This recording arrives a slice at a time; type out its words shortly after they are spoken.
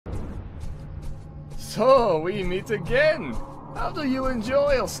So, we meet again. How do you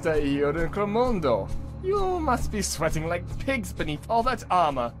enjoy your stay here in Kramundo? You must be sweating like pigs beneath all that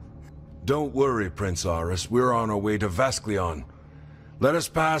armor. Don't worry, Prince Aris. We're on our way to Vaskleon. Let us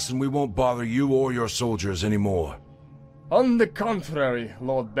pass and we won't bother you or your soldiers anymore. On the contrary,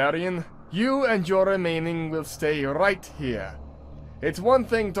 Lord Barian, you and your remaining will stay right here. It's one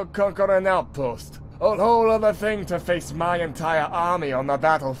thing to conquer an outpost, a whole other thing to face my entire army on the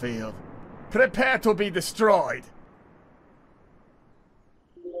battlefield. Prepare to be destroyed!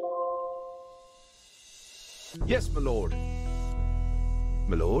 Yes, my lord.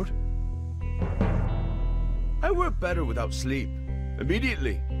 My lord? I work better without sleep.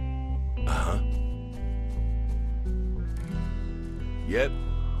 Immediately. Uh-huh. Yep.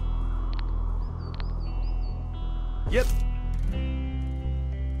 Yep.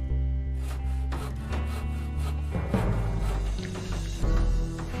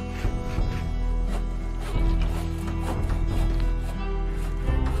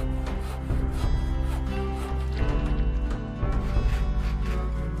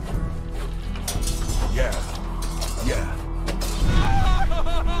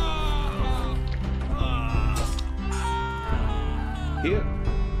 Here.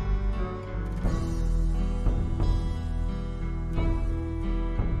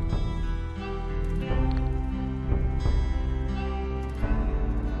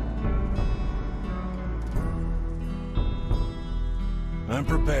 I'm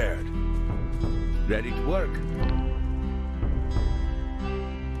prepared. Ready to work.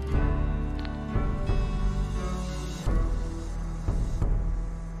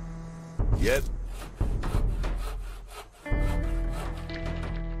 Yep.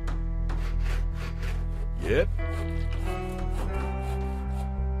 Yep.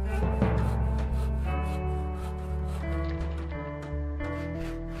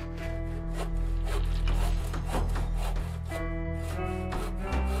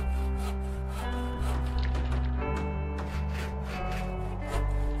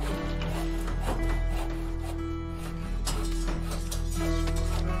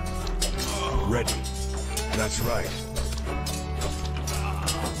 Ready. That's right.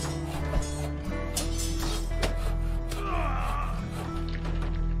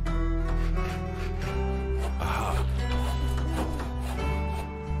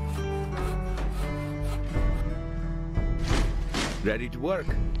 Ready to work.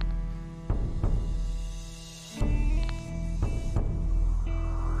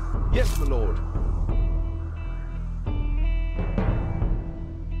 Yes, my lord.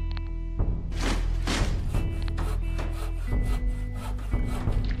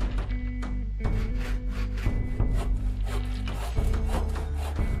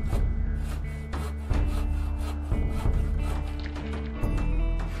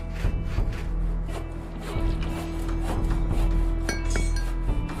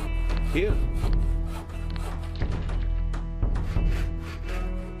 Here.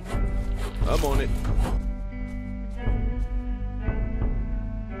 I'm on it.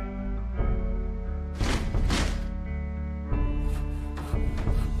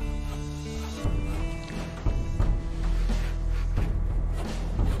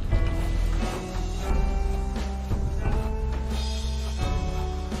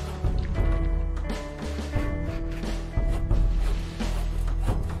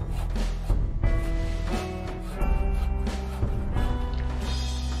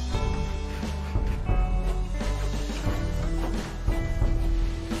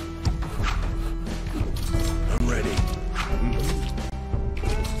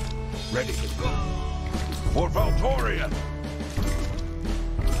 Ready. For Valtoria!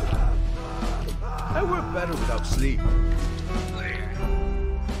 I work better without sleep.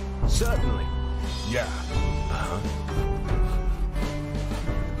 Certainly. Yeah. Uh-huh.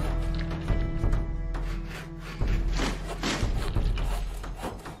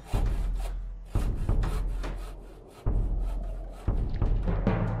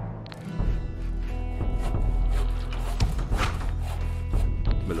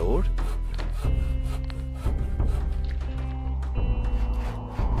 My lord?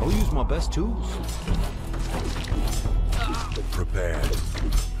 I'll use my best tools. Prepared.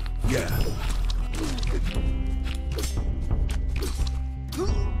 Yeah.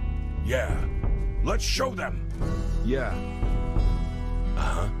 Yeah. Let's show them. Yeah.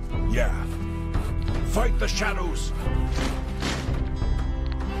 Uh-huh. Yeah. Fight the shadows.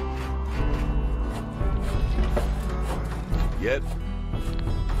 Yep.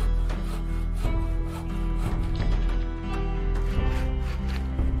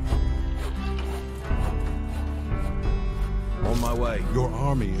 On my way. Your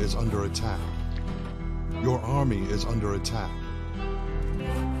army is under attack. Your army is under attack.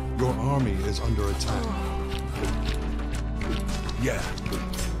 Your army is under attack. Yeah.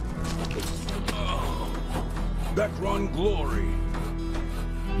 That run glory.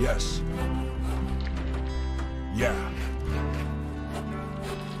 Yes. Yeah.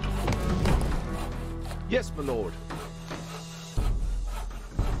 Yes, my lord.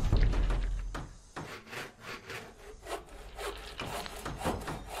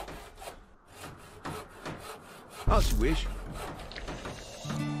 As you wish.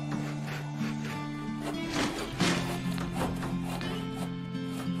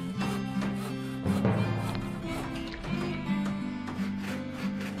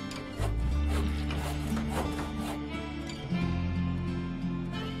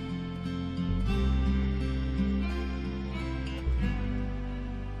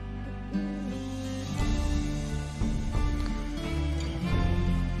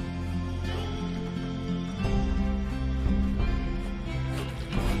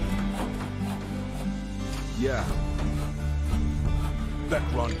 Yeah. That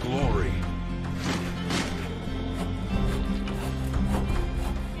run glory.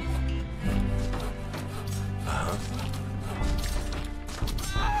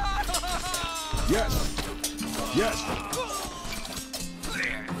 Yes. Yes.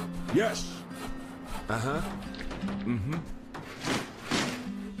 Yes. Uh-huh. Mm-hmm.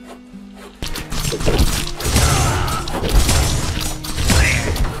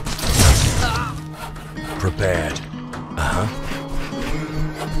 Prepared. Uh-huh.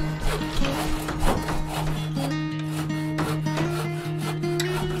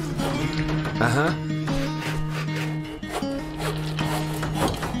 Uh-huh.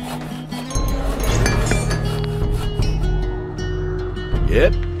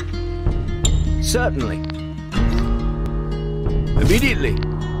 Yep. Certainly. Immediately.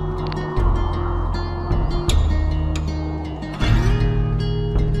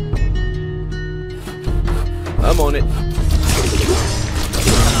 I'm on it.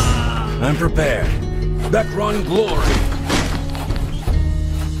 I'm prepared. That run glory.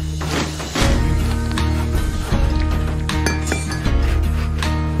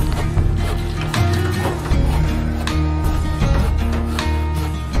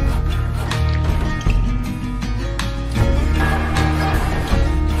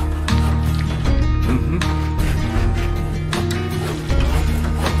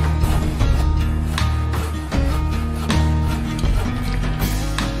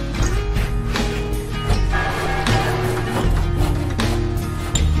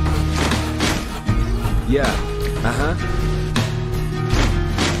 Yeah. Uh-huh.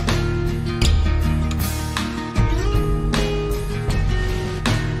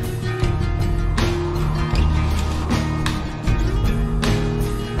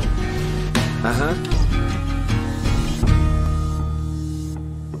 Uh-huh.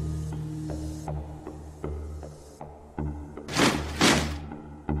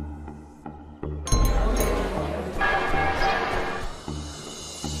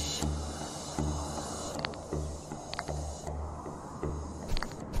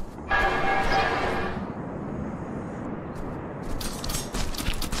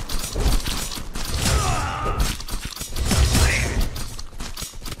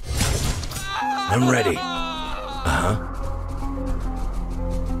 I'm ready. Uh-huh.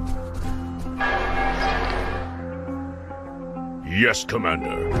 Yes,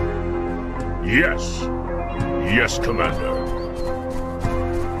 Commander. Yes. Yes, Commander.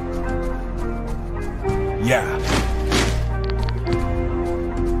 Yeah.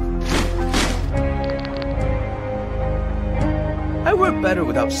 I work better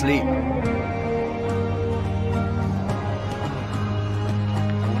without sleep.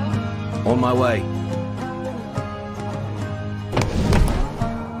 On my way.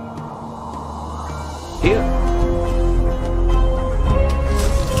 Here.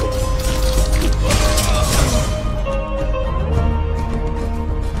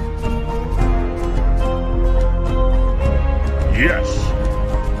 Yes.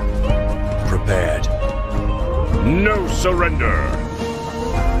 Prepared. No surrender.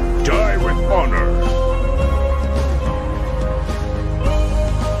 Die with honor.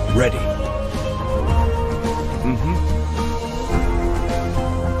 Ready. Mm-hmm.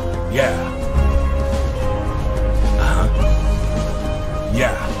 Yeah. Uh-huh.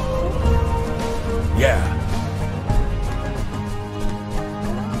 Yeah. Yeah.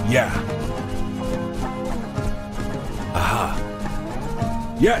 Yeah. Aha.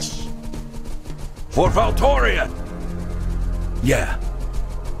 Yes. For Valtoria. Yeah.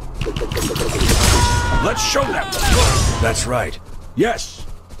 Let's show them. That's right. Yes.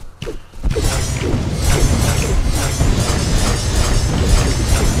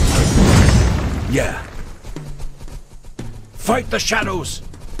 Yeah. Fight the shadows!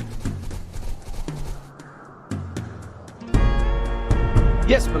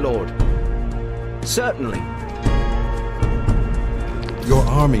 Yes, my lord. Certainly. Your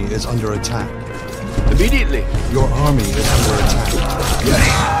army is under attack. Immediately. Your army is under attack.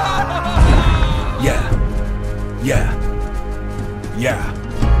 Yeah. Yeah. Yeah.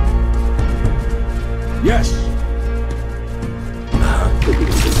 Yes.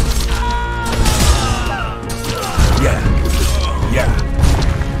 Yeah. Yeah.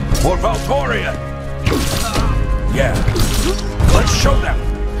 For Valtoria! Yeah. Let's show them!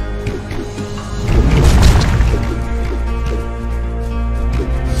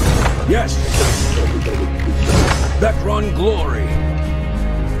 Yes! That run glory!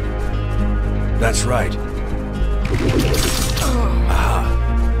 That's right.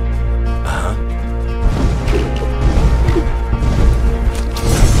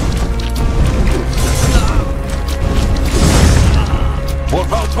 For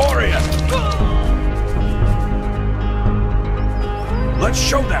Valtoria! Let's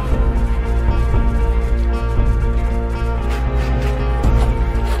show them!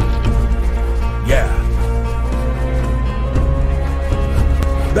 Yeah.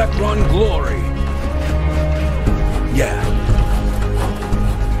 That run glory! Yeah.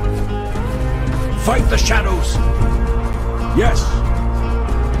 Fight the shadows! Yes!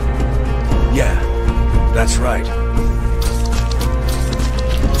 Yeah. That's right.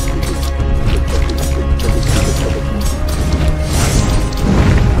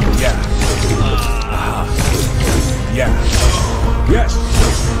 Yeah. Yeah. Yes.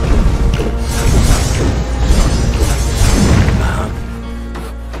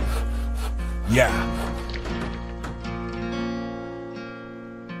 Yeah.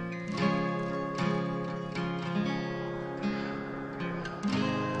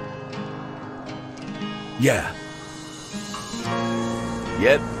 Yeah.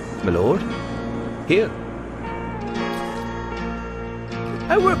 Yep, my lord. Here.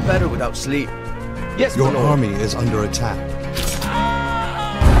 I work better without sleep. Yes, Your my lord. army is under attack.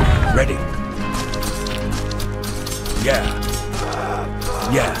 Ready. Yeah.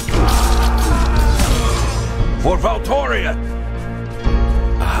 Yeah. For Valtoria!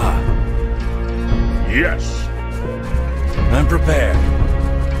 Yes. I'm prepared.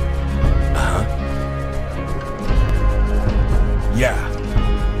 Yeah.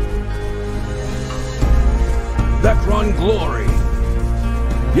 That run glory!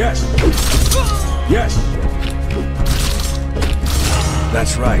 Yes! Yes!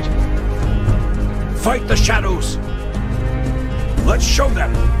 That's right. Fight the shadows! Let's show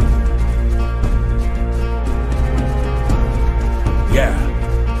them! Yeah.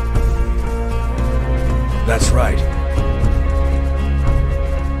 That's right.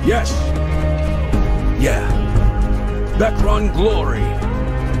 Yes! Yeah. That run glory!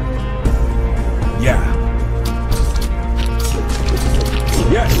 Yeah.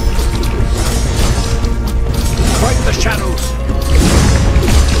 Yes! Fight the shadows!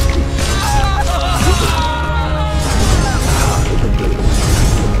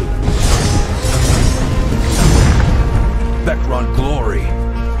 Background glory.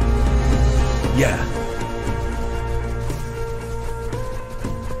 Yeah.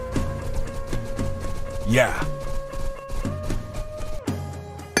 Yeah.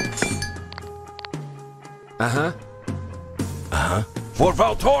 Uh-huh. Uh-huh. For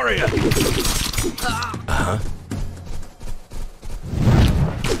Valtoria! Uh-huh.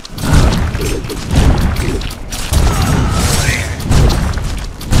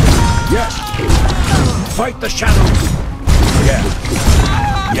 Yes! Fight the shadows! Yeah.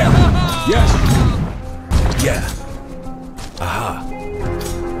 Yeah. Yes! Yeah. Aha.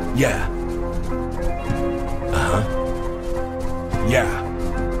 Yeah. Uh-huh.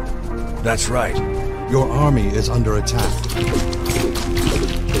 Yeah. That's right. Your army is under attack.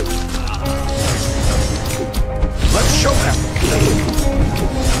 Let's show them!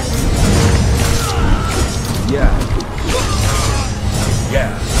 Yeah.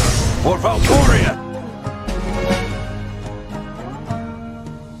 Yeah. For Valtoria!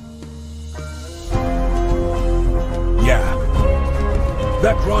 Yeah.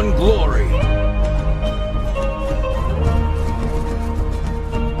 That run glory!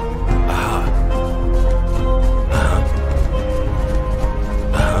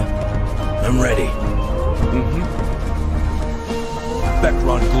 I'm ready.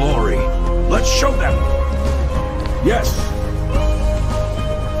 Background glory. Let's show them. Yes.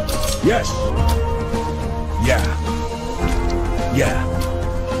 Yes. Yeah.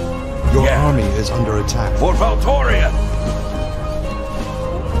 Yeah. Your Yeah. army is under attack. For Valtoria.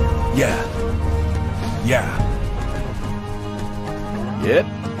 Yeah. Yeah. Yep.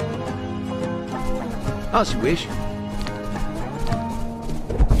 As you wish.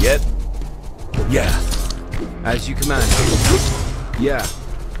 Yep. Yeah. As you command. Yeah.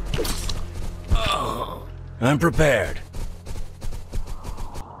 I'm prepared.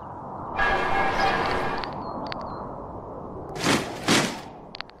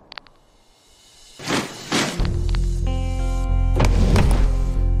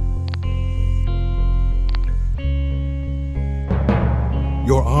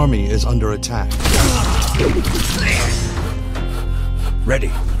 Your army is under attack.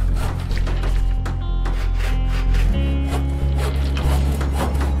 Ready.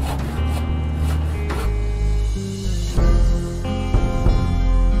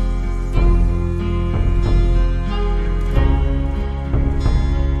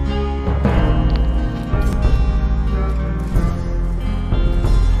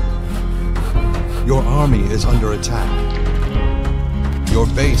 Your army is under attack. Your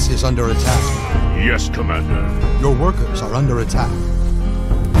base is under attack. Yes, Commander. Your workers are under attack.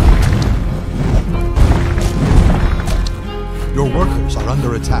 Your workers are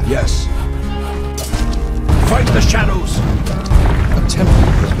under attack. Yes. Fight the shadows! A temple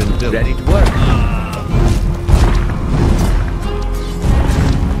has been built. Ready to work.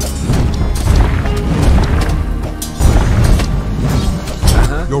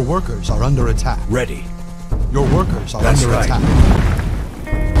 Your workers are under attack. Ready. Your workers are That's under right.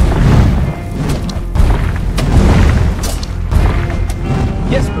 attack.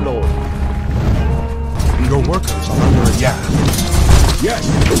 Yes, my lord. Your workers are under attack. Yes.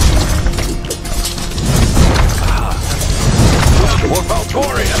 For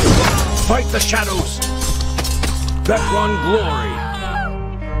Valtoria! Fight the shadows! That run glory!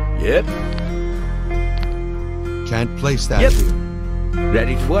 Yep. Can't place that Yep. here.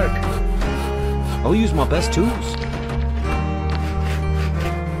 Ready to work. I'll use my best tools.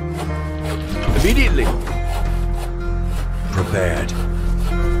 Immediately. Prepared.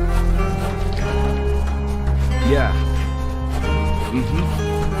 Yeah. Mm-hmm.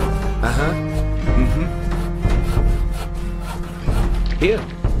 Uh-huh. Mm-hmm. Here.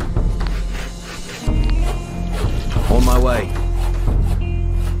 On my way.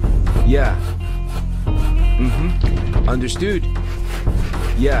 Yeah. Mm-hmm. Understood.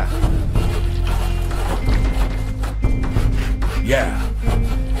 Yeah. Yeah.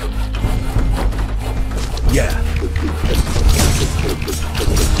 Yeah.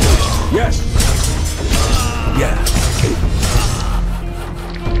 Yes. Yeah.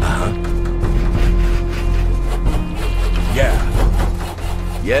 Uh-huh. Yeah.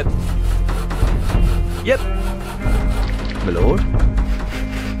 Yep. Yep. My lord.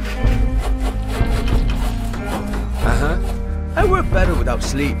 Uh-huh. I work better without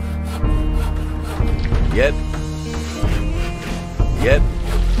sleep. Yep. Yep.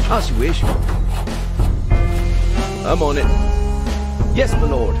 As you wish. I'm on it. Yes, my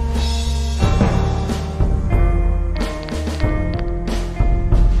lord.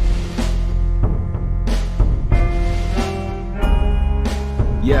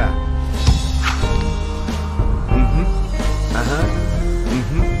 Yeah. Mm-hmm. Uh-huh.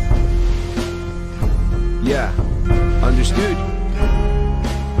 Mm-hmm. Yeah. Understood.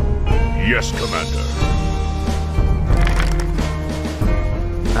 Yes, Commander.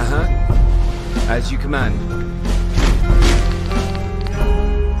 Uh-huh. As you command.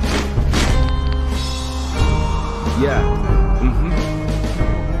 Yeah. Mm-hmm.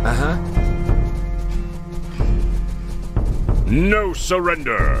 Uh-huh. No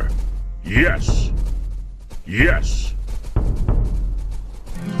surrender. Yes. Yes.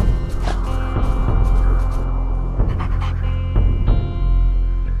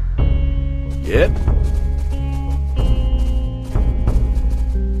 Yep.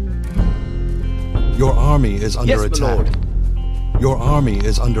 Your army is under Yes, my attack. lord. Your army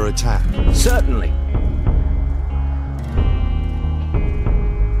is under attack. Certainly.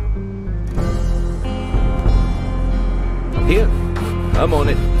 Here. I'm on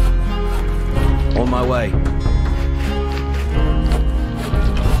it. On my way.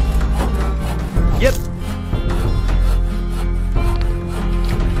 Yep.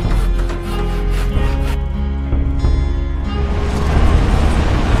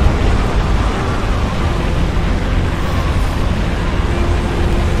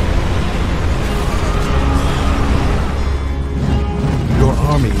 Your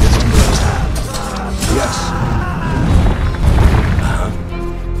army is under attack. Yes.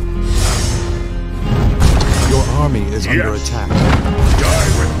 Your army is under Yes. attack. Die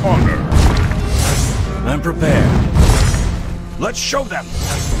with honor. I'm prepared. Let's show them.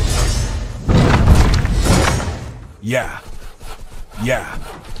 Yeah. Yeah.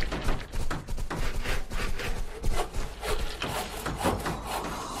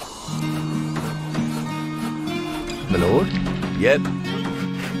 My lord? Yep.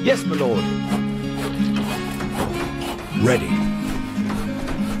 Yes, my lord. Ready.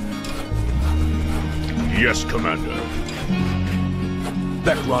 Yes, Commander.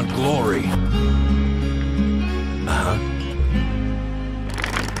 Background glory. Uh-huh.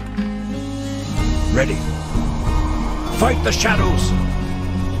 Ready. Fight the shadows.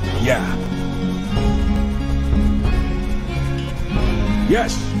 Yeah.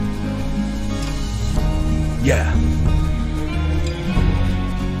 Yes. Yeah.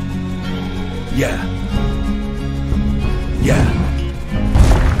 Yeah. Yeah.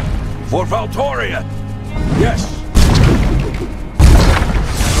 For Valtoria. Yes.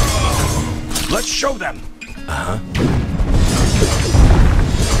 Let's show them. Uh-huh.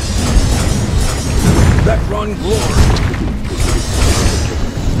 Background glory.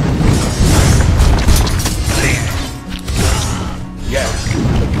 Yeah.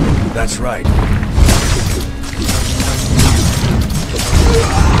 That's right.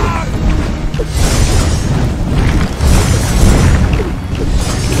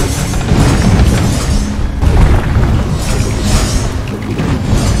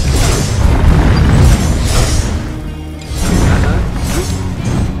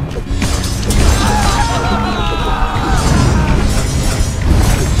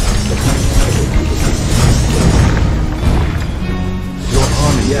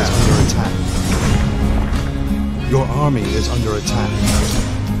 Your army is under attack.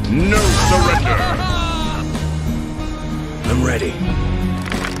 No surrender! I'm ready.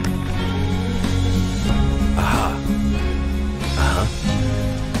 Aha. Uh-huh.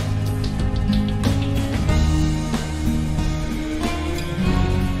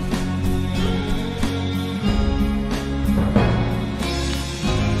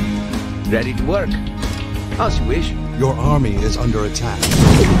 Ready to work. As you wish. Your army is under attack.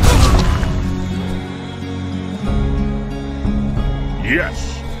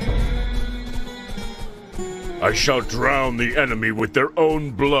 Yes! I shall drown the enemy with their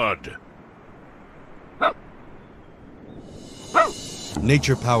own blood.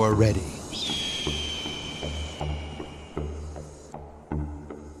 Nature power ready.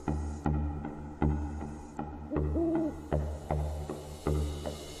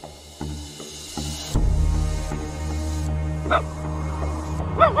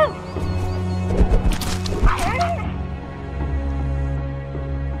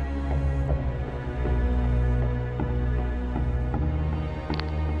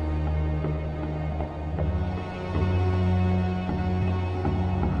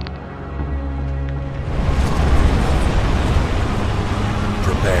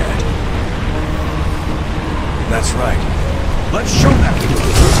 That's right. Let's show them.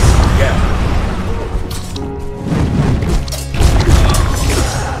 Yeah.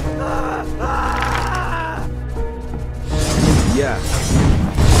 Yeah.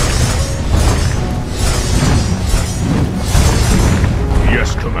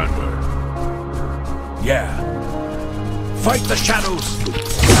 Yes, Commander. Yeah. Fight the shadows.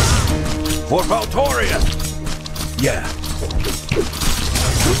 For Valtoria. Yeah.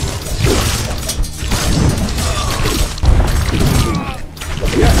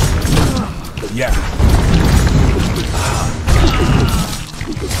 Yeah. Yeah.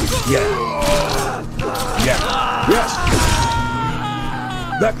 Yeah. Yeah. Yes.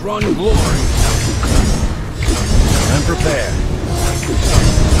 Background glory. I'm prepared.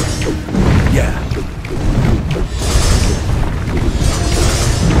 Yeah.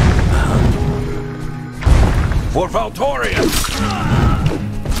 For Valtoria.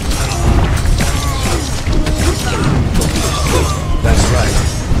 That's right.